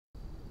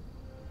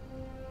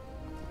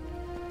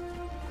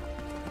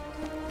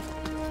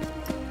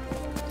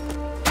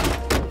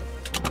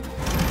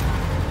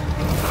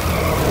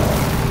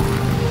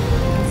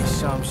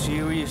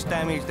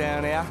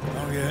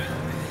yeah? Oh, yeah?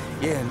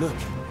 Yeah, look,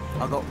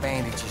 I got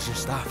bandages and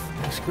stuff.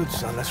 That's good,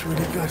 son. That's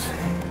really good.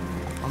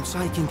 I'm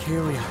taking care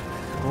of you,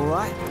 all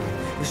right?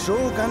 It's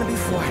all gonna be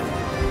fine.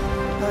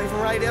 Not even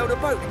radioed a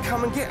boat to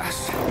come and get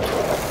us.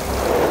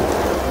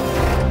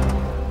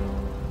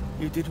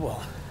 You did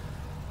what?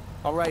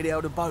 I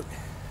radioed a boat.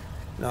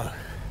 No.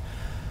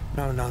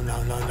 No.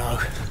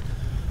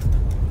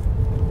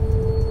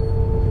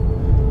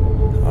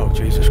 Oh,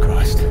 Jesus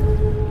Christ.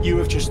 You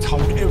have just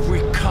told every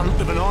cunt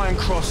of an Iron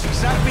Cross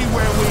exactly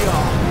where we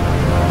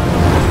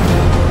are.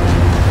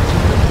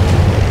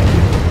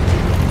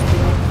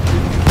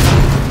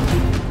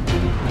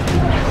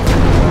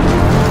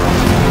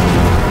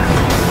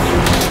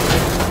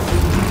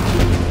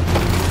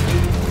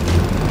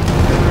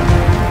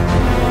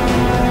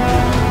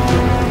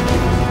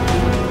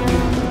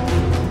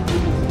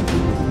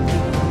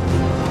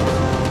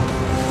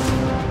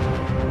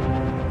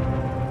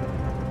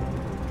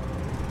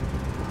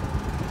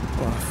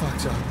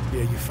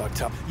 Yeah, you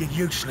fucked up. You're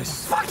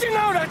useless. Fucking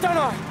know that, don't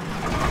I?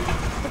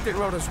 I did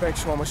roll those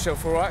bags for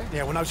myself, all right?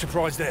 Yeah, well, no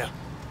surprise there.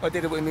 I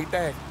did it with me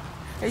dad.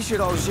 He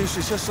said I was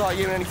useless just like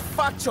you, and then he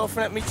fucked off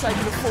and let me take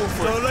the fall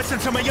for it. No, listen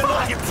to me, you're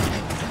not...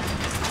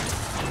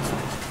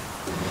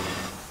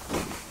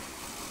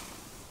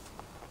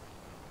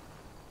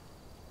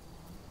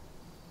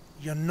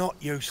 You're not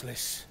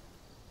useless.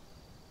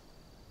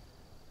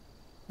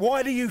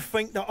 Why do you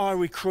think that I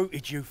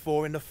recruited you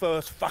for in the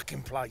first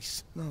fucking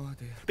place? No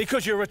idea.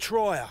 Because you're a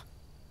trier.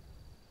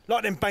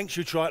 Like them banks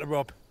you tried to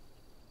rob.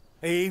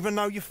 Even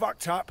though you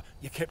fucked up,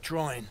 you kept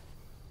trying.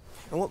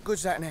 And what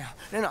good's that now?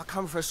 Then I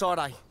come for a side,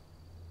 eh?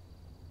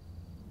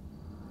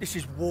 This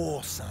is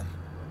war, son.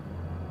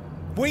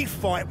 We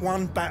fight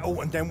one battle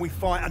and then we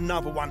fight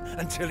another one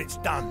until it's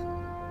done.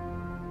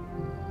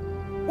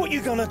 What you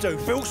gonna do?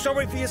 Feel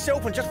sorry for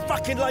yourself and just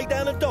fucking lay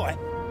down and die?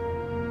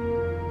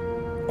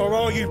 Or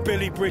are you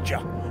Billy Bridger,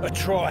 a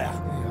trier?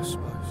 Yeah, I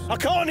suppose. I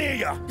can't hear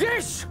you!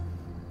 Yes!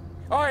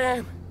 I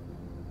am.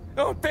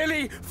 Oh,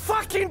 Billy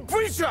fucking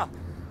Bridger!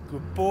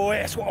 Good boy,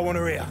 that's what I want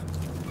to hear.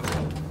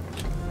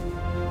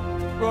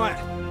 Right,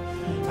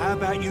 how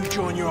about you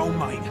join your old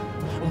mate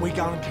and we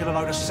go and kill a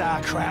load of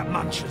sauerkraut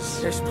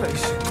munchers? Yes,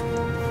 please.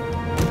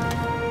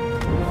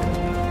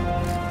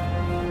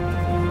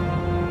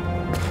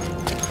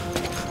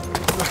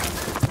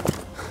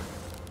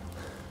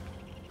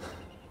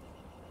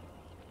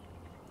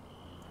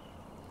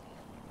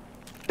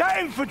 That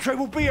infantry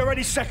will be here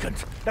any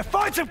second. Now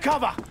find some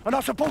cover and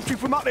I'll support you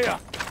from up here.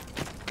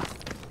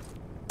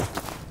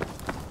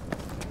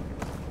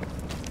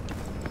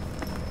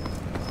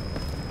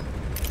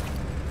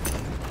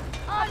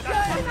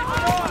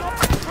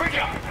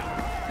 Bridger!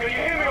 Do you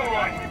hear me all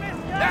right?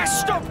 That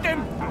stopped him!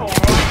 All right,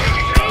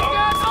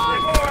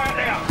 there's more out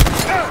there.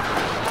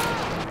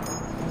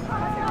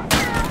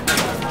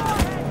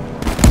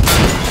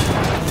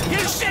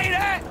 You see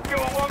that? You're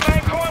a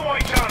one-man crime,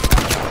 white son.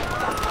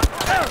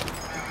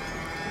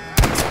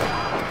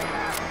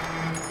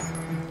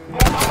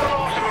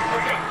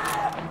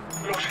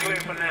 Looks clear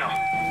for now.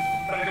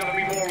 There are going to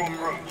be more en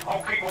route.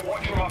 I'll keep a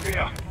watcher up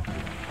here.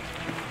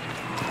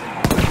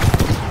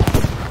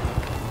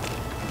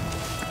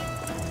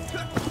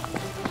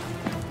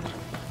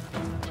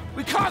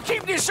 We can't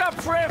keep this up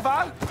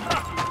forever!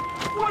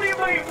 What do you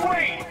mean,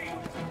 we?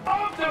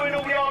 I'm doing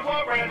all the hard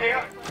work around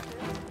here.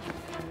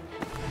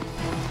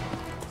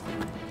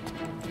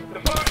 The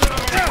first one on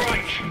the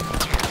range.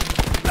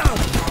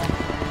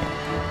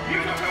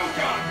 Use a field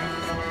gun.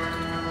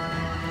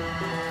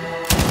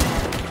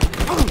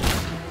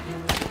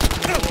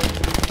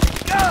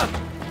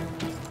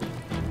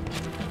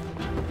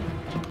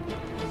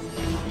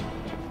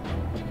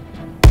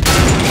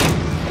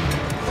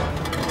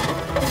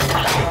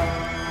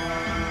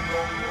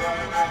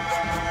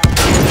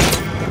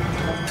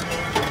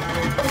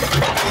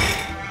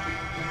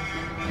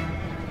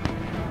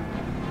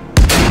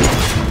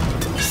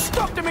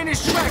 Stopped him in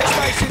his tracks,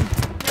 Mason! You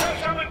know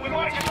something? We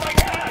might just make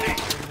it out of this.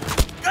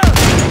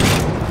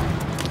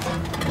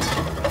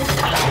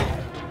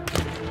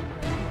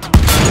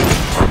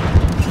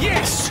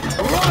 Yes!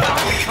 Right up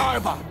the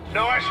cobra!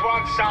 Nice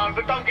one, son,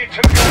 but don't get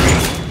too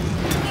cocky.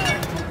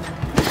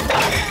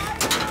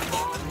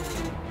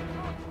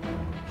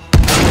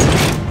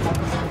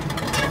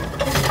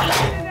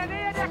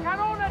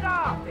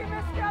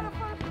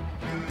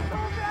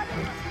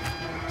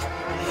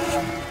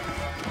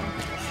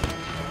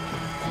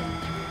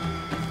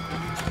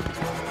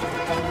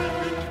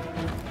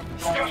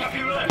 Just a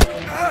few left.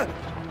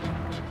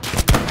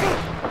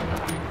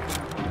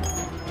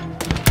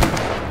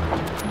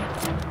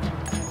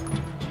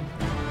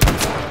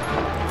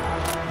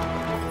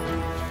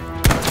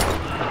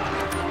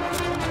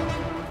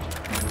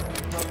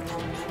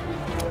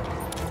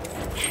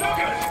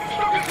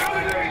 Stuckers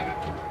coming in!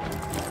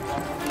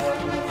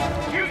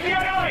 Use the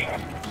AA!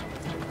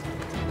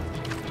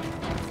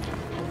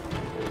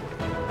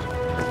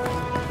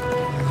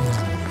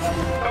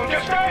 Don't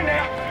just stand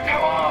there!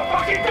 Come on,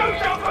 fucking do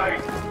something!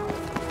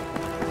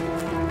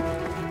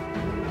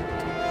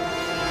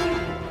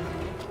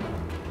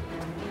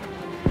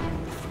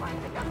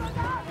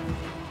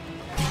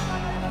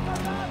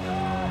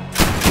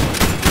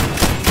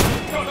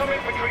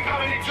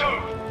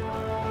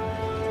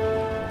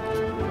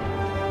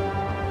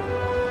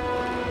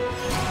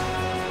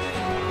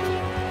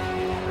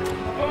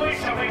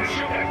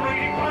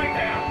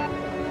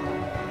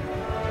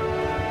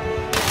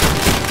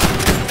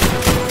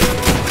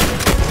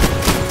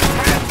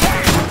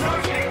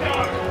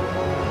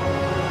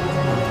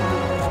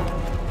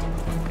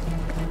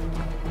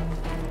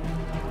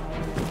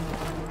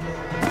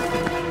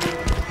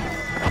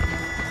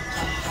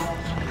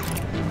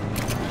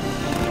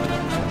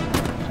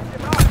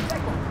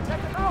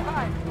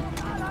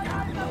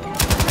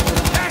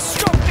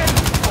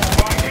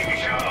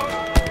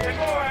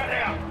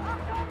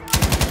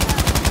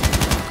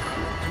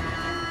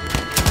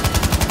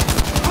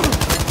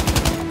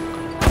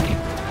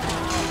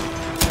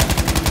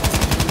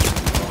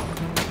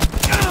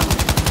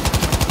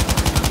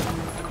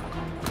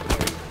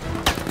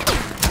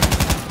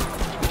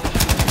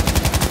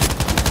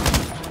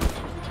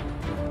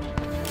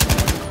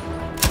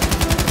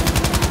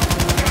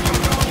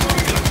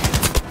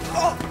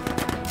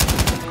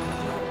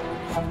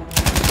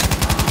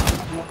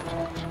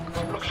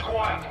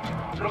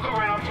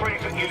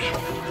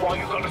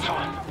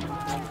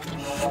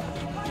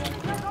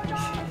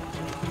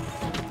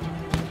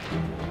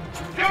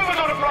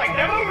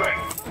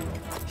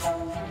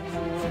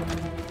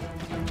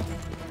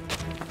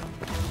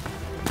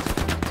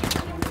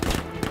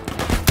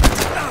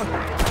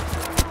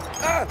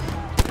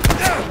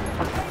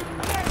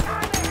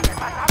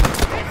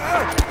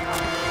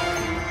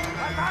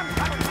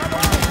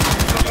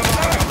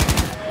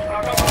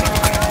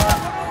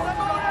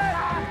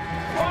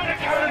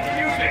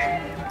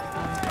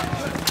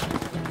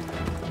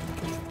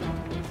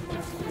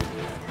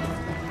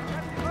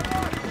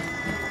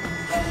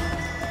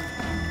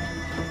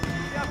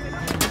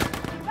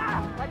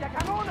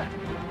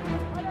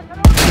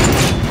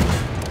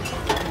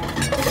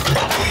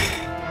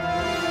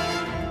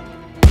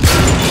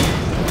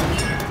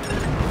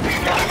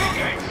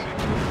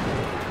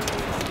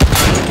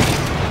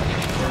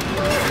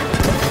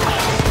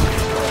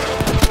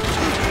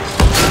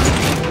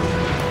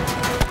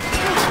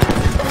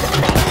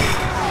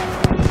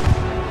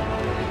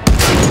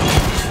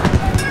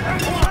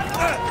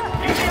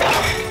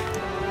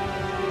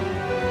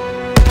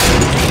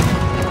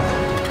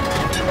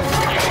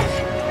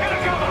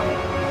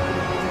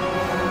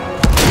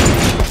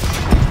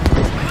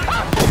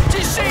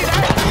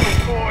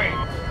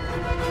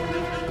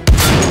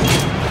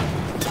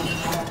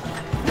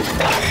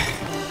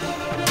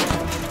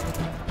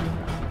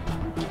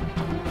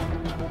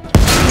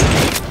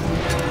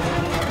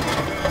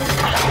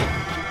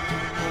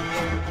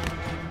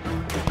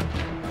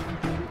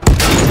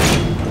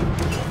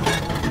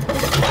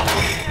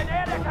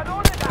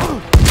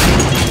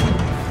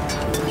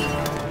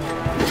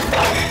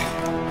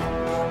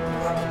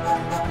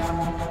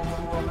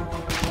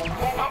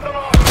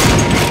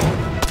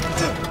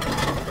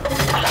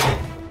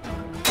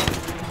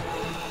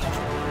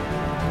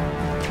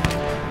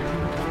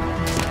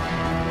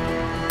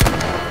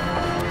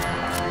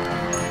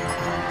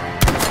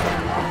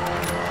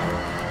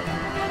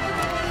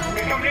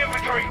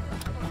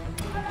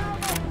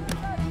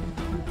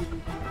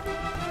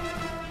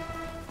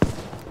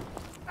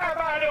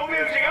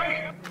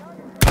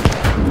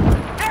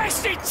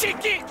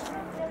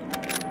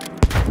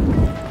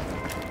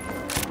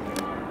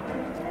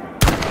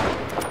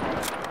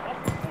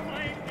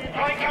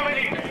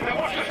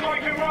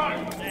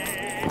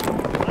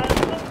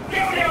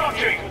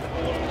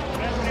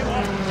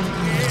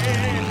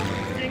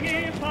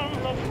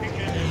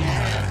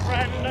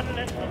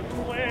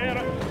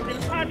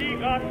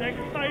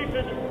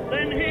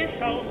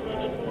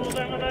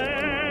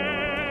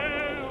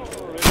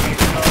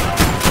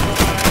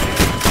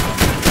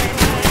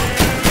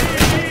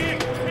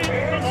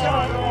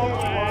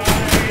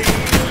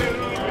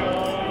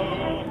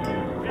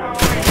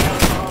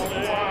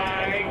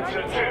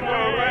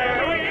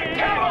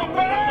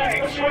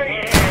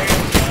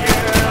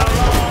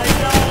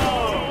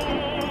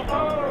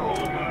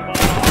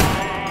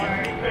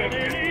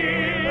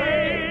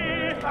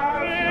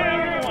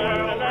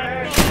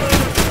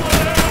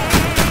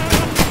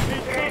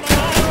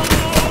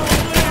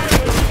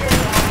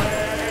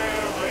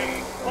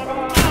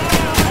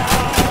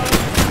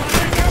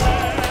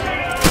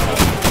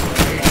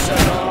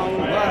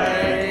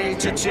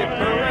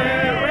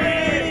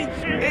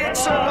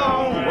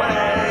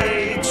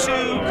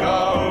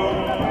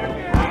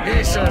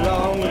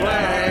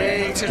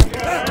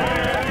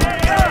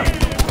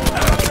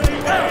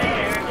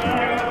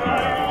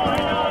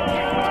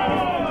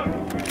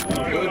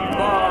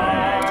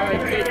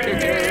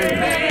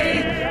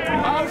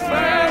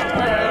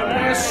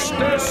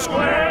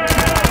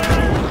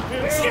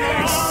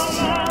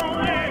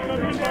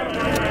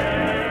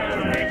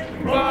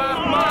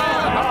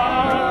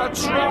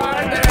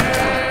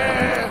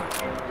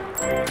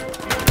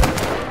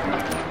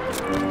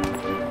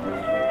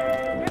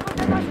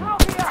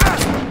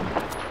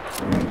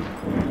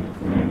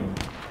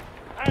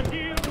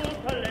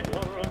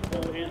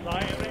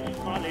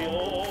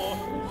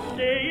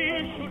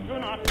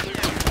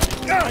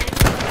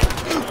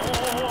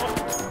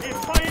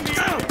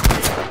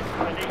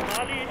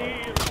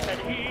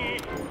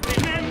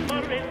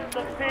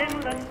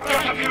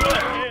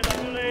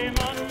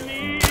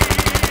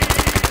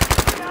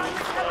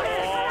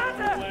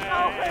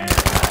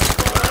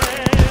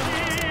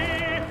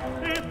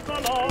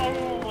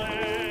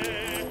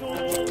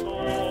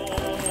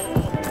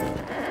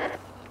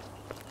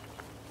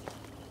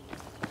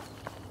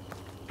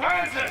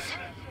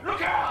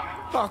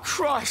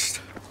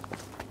 Christ!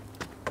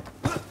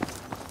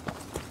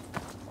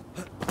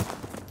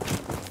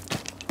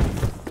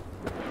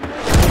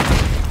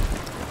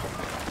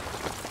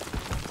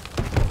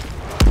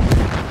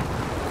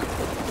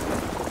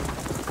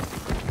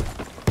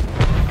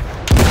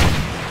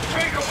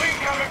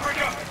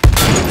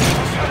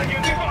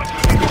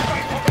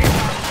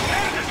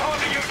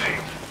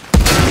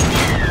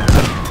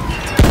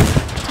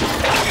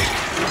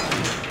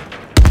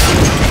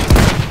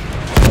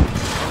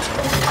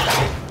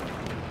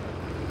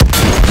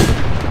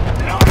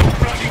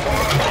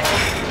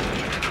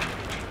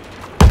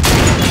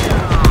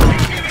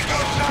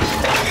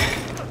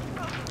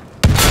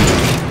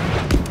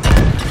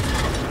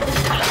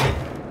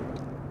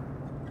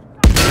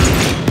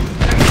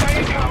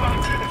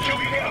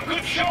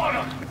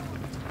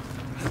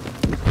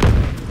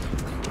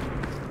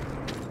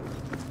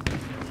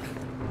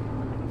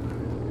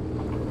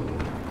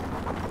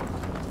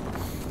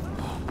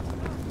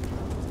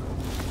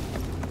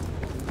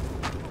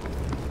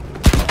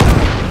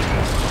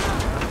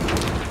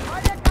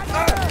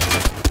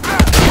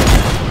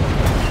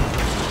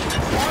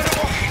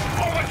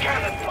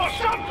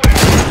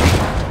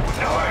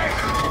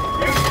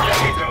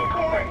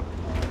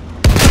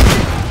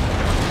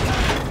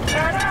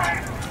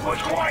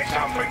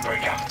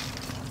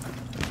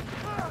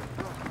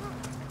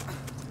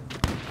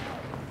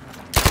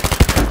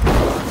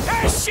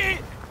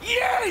 Shit!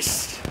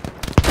 Yes!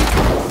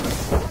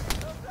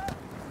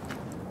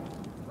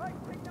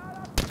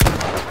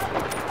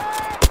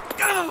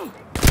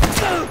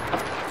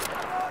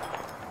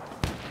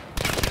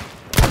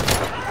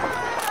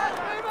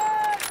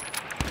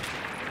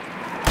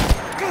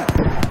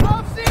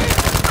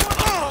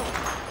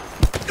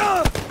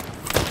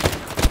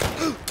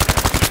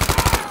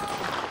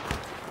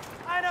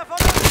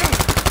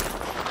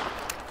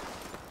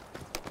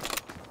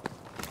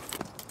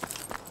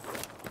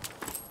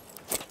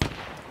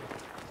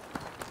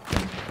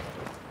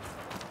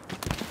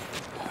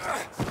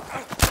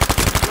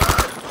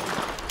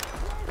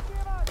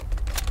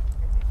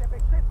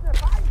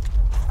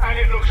 And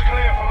it looks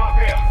clear from up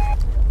here.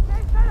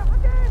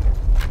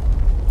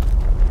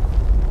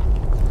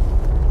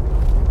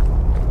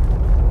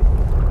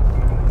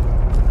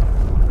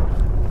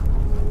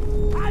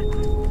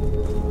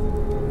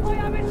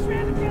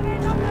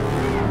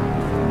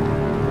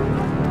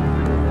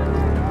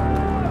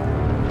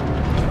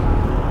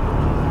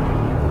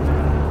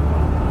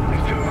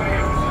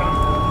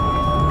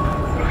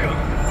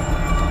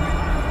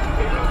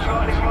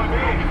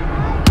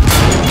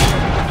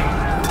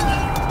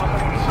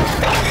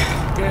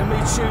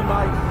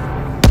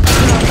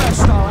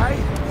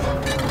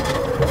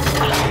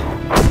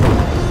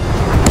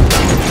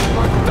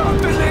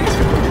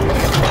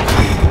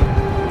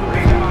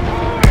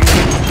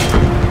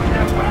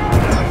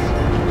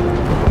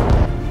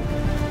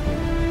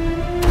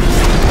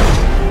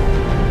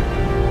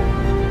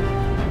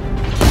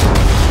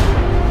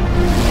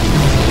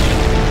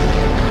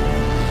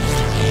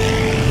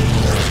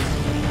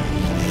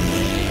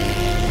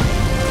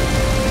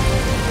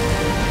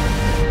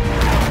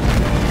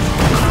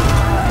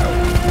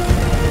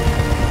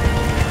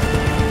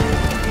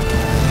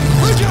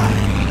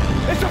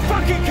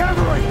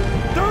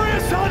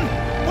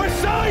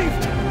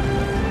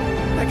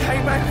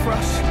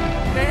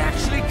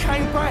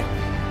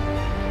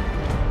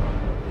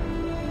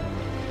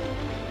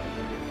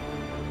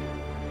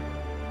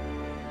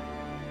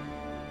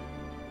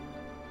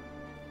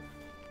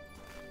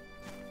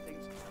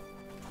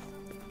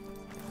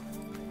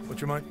 What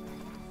you mate?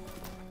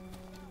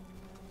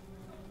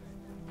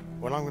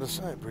 Well, I'm going to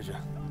say it, Bridger.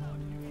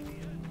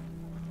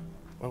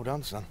 Well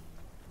done, son.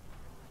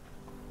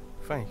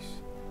 Thanks.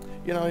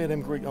 You know,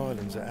 them Greek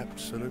islands are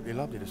absolutely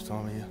lovely this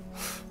time of year.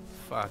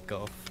 Fuck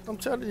off. I'm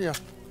telling you.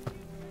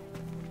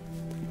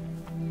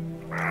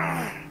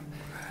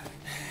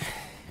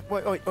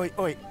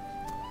 Wait.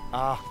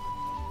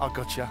 I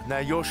got you. Now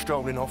you're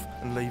strolling off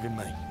and leaving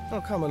me.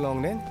 Oh, come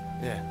along then.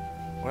 Yeah.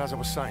 Well, as I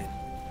was saying,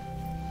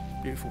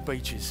 beautiful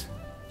beaches,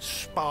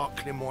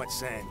 sparkling white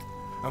sand,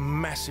 and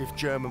massive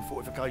German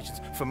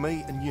fortifications for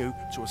me and you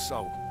to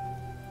assault.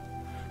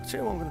 I'll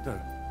tell you what I'm going to do.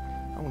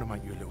 I'm going to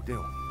make you a little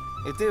deal.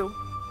 A deal?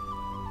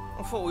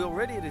 I thought we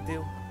already had a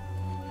deal.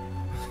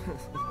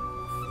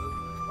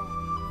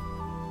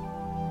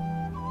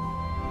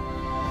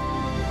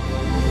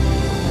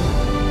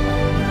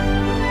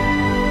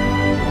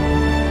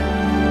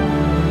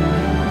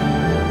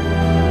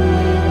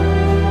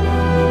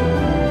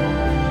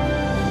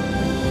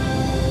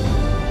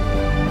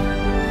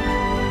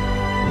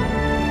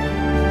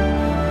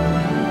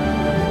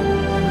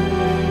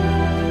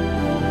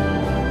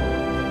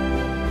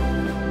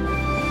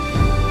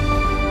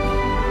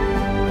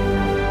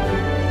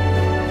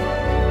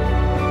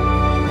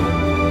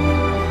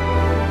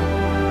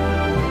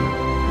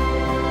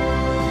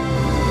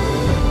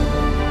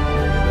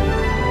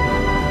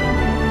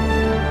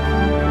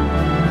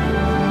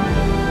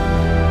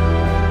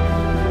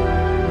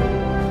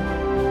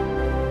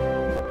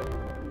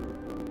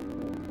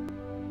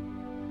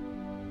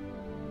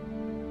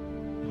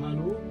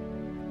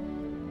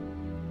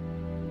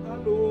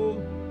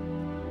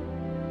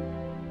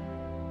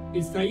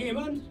 Ist da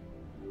jemand?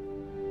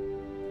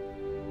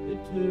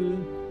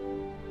 Bitte.